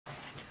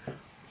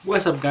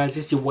What's up, guys?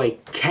 It's your boy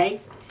K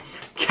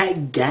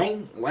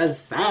Gang.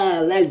 What's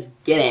up? Let's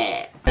get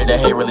it. That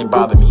hate really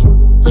bother me.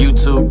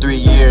 YouTube 3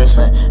 years,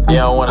 they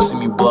don't wanna see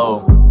me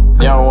blow.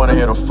 They don't wanna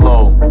hear the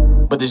flow,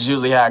 but that's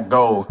usually how I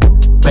go.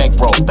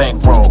 Bankroll,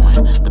 bankroll.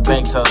 The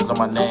bank tells them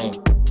my name.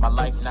 My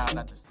life now,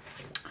 not this.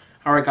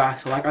 Alright,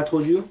 guys. So like I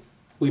told you,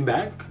 we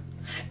back,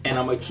 and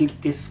I'm gonna keep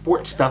this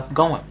sports stuff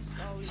going.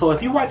 So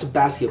if you watch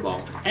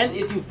basketball, and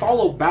if you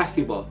follow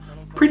basketball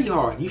pretty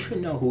hard, you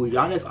should know who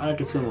Giannis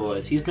Annetekumpo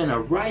is. He's been a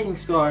rising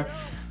star.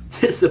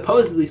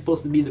 Supposedly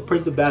supposed to be the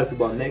prince of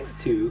basketball next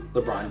to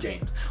LeBron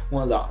James.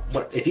 One of the,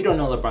 but if you don't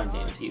know LeBron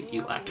James,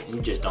 you lack it. You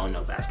just don't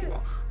know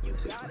basketball. My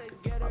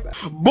bad.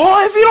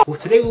 Boy, if you don't. Well,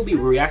 today we'll be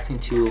reacting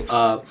to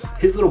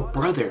his little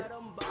brother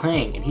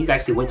playing, and he's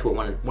actually went to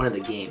one of the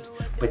games.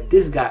 But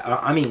this guy,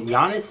 I mean,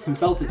 Giannis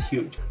himself is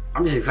huge.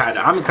 I'm just excited.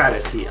 I'm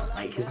excited to see him.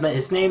 Like his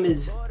name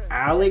is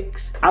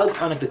Alex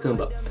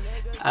Annetekumpo.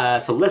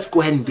 So let's go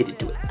ahead and get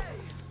into it.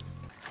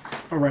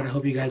 Alright, I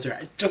hope you guys are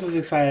just as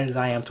excited as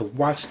I am to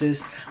watch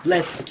this.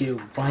 Let's get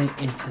right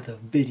into the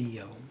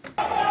video.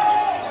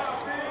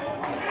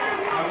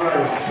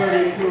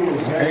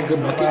 Okay,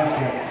 good bucket.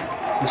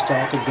 We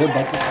start with good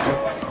buckets.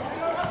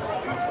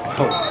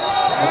 Oh,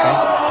 okay.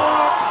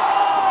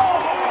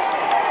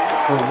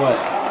 For what?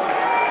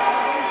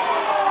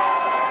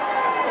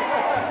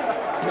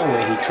 No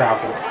way he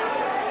traveled.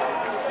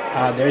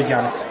 There's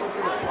Giannis.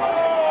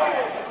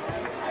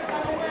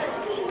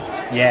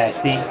 Yeah,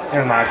 see?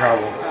 There's my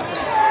trouble.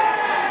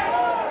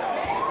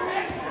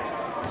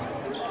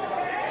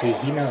 See,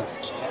 he knows.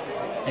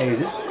 Hey, is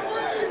this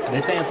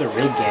ain't a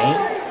rigged game?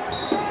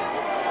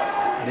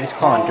 They're just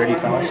calling dirty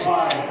fouls.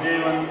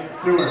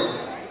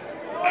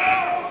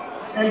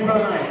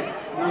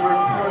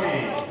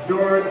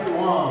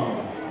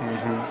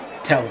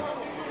 Tell him.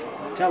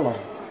 Tell him.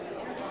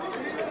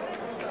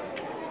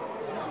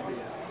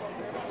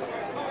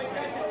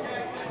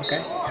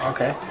 Okay.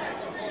 Okay.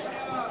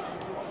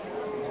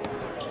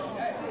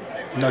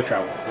 No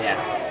trouble. Yeah.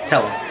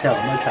 Tell him. Tell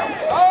him. No trouble.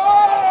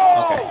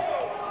 Okay.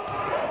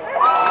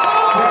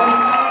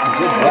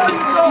 Good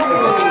buckets.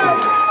 Good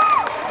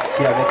buckets.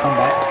 See how they come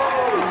back?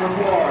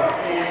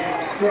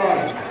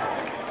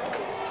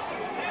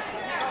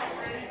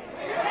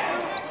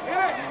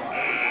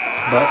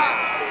 Bucks.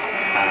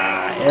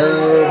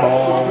 Air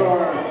ball.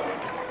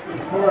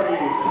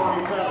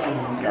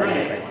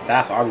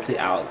 That's obviously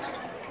Alex.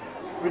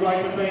 We'd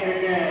like to thank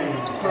again.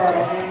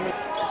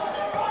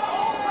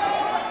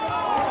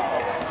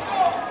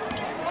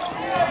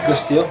 Good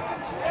steal.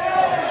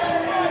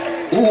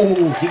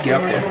 Ooh, he get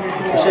up there.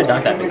 He should have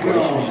done that big boy.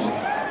 He should just...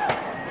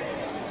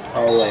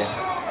 all the way.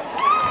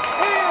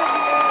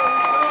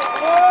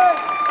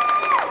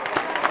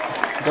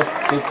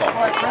 Good call.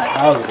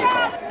 That was a good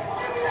call.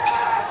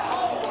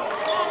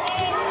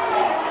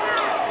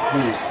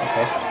 Ooh,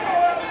 okay.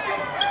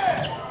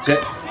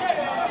 Good.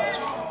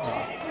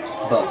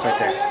 Belts right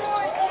there.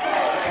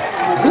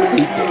 Ooh,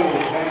 he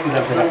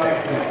left it up there.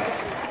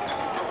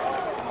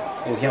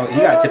 Oh, he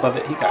got a tip of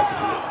it. He got a tip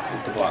of it.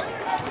 The block.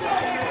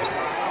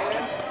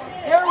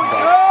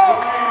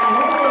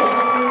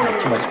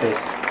 Too much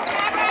space.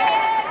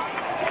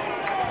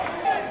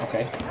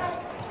 Okay.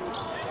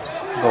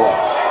 Go up.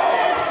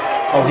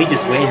 Oh, he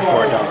just waiting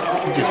for a dunk.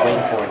 He just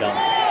waiting for a dunk.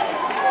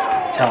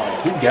 Tell him,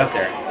 he can get up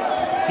there.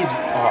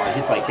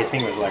 He's like, his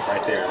fingers like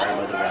right there, right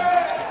above the rim.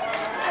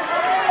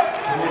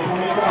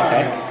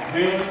 Okay.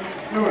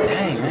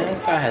 Dang, man, this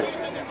guy has.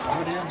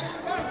 Oh, damn.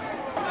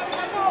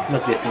 He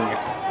must be a senior.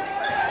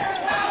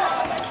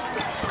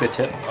 Good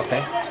tip.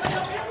 Okay.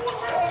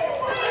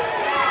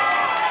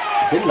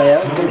 Good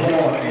layup. Good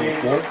layup.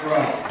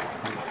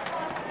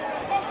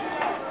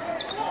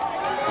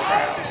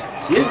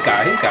 See this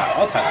guy? He's got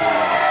all types of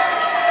layups.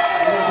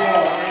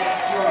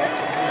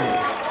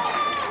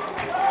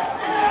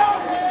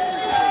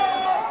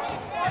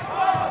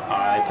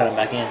 Alright, put him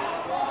back in.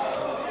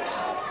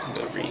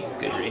 Good re.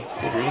 Good re.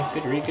 Good re.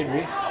 Good re. Good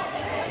re.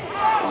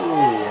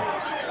 Ooh.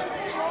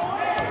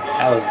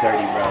 That was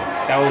dirty, bro.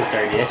 That was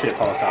dirty. They should have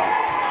called a foul.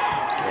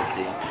 Let's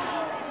see.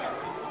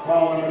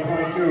 Foul number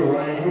 22,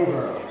 Ryan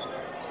Hoover.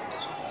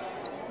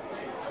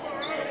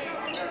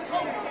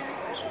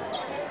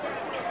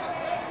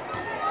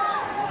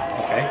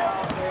 Okay.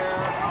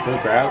 Good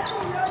grab.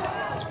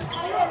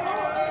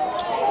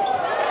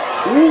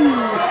 Ooh,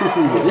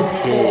 this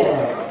kid.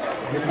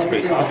 He's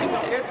pretty saucy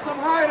with it. Get some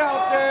height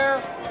out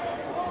there.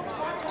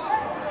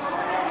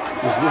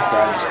 Who's this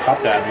guy? Just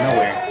popped out of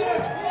nowhere.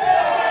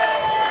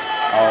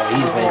 Oh,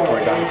 he's waiting for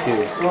a dunk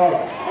too.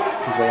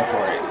 He's waiting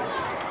for it.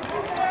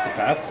 Good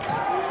pass.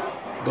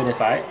 Good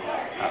inside.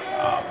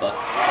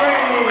 Bucks.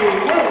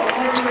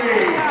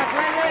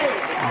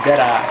 Dead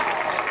eye.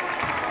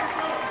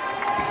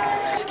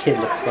 This kid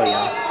looks so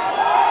young.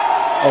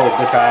 Oh,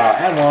 good foul.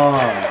 And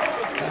one.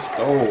 Let's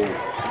go.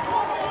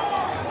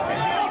 Okay.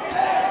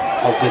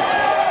 Oh, good.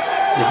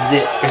 This is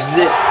it. This is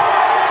it.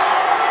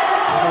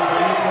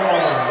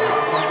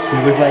 He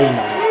was waiting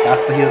on it.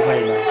 That's what he was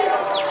waiting on.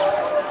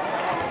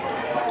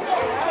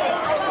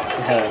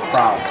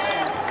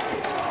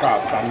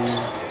 Props. I mean,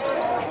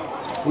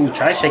 Ooh,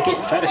 try to shake it.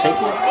 Try to shake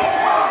it.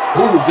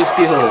 Ooh, good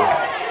steal.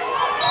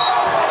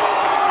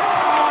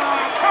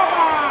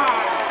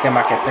 Came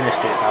back and finished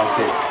it. That was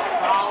good.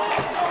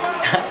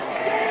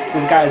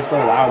 This guy is so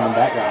loud in the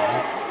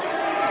background.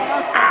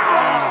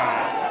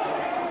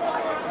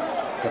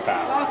 Good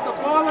foul. Lost the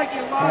ball like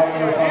you lost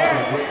your hair.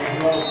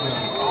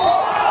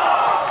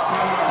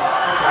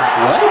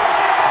 What?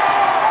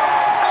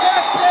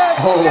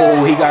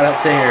 Oh, he got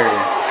up there.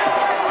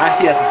 I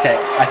see that's a tech.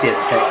 I see that's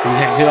a tech.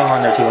 He hung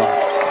on there too long.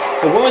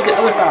 But what was the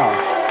other foul?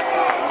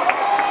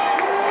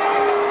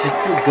 Just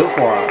too good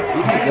for him.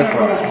 He's too good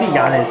for him. See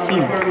Giannis.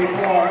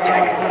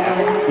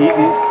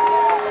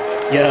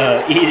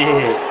 Yeah, eat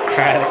it.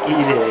 Try to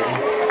eat it.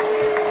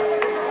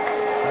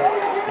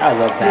 That was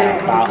a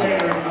bad foul here.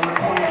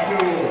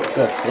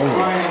 Good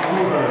finish.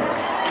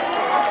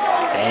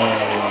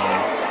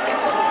 Dang.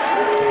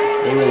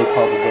 They really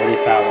pulled the dirty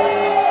foul right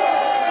now.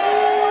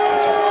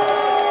 That's messed up.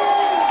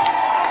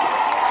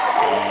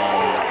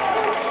 Dang.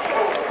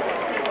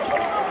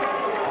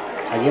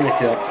 I give it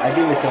to him. I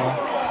give it to him.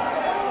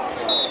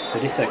 It's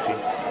pretty sexy.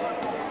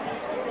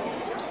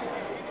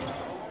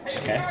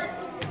 Okay.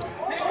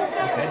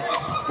 Okay.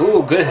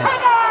 Ooh, good.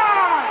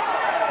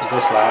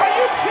 Good slap.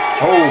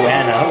 Oh,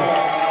 Anna.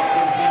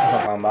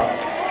 That's what I'm about.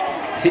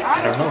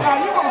 I don't know.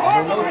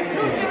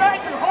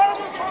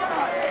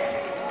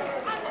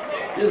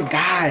 This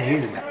guy,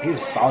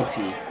 he's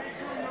salty.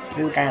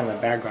 This guy in the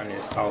background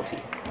is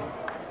salty.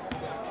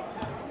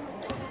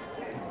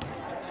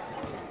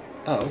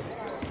 Oh.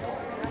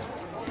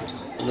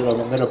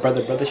 Little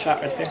brother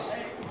shot right there.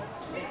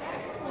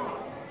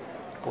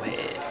 Go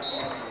ahead.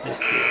 This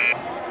kid.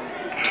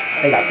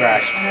 They got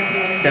thrashed.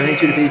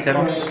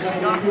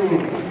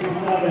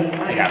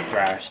 72-57. They got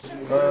thrashed.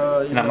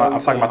 And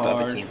I'm talking about the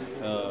other team.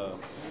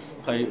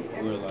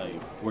 We're like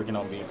working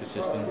on being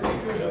consistent.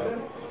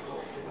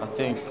 I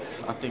think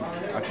I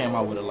came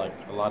out with a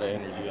lot of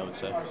energy, I would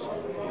say. So,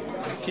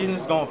 yeah.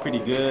 Season's going pretty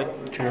good.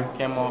 True.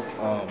 Came off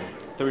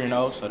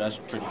 3-0, so that's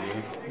pretty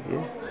good.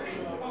 Yeah.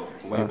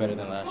 Way better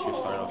than last year.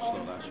 Started off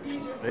slow last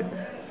year. So.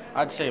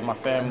 I'd say my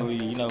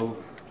family, you know,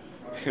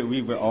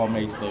 we were all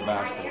made to play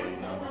basketball. You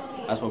know,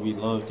 that's what we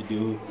love to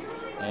do,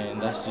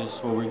 and that's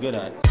just what we're good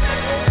at.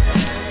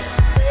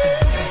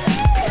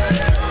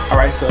 All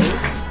right, so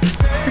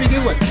pretty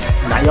good one.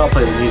 Now y'all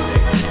play the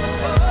music.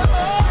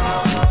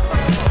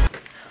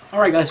 All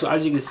right, guys. So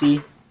as you can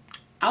see,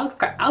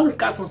 Alex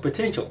got some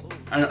potential.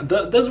 And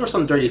those were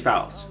some dirty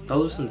fouls.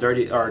 Those were some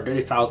dirty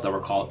fouls that were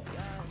called.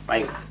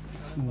 Like,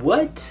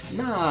 what?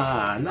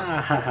 Nah.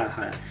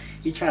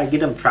 You try to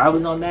get him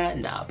traveling on that?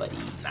 Nah, buddy.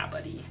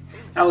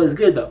 That was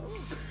good though.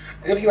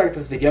 If you like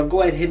this video,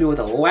 go ahead and hit me with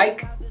a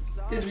like.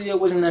 This video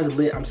wasn't as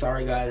lit. I'm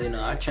sorry, guys. You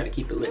know, I try to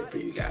keep it lit for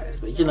you guys.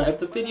 But you know, if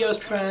the video is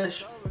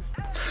trash,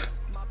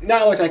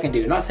 not much I can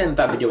do. Not saying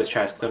that video was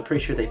trash, because I'm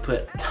pretty sure they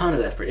put a ton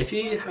of effort. If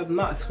you have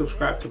not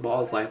subscribed to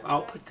Ball's Life,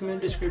 I'll put them in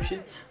the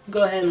description.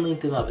 Go ahead and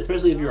link them up,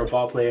 especially if you're a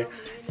ball player,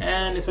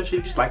 and especially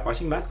if you just like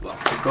watching basketball.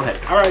 Go ahead.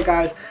 All right,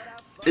 guys.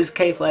 This is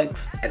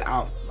K-Flex, and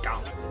I'm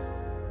gone.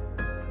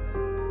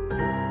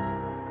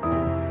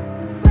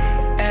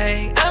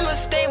 Hey, I'ma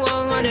stay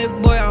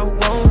 100, boy.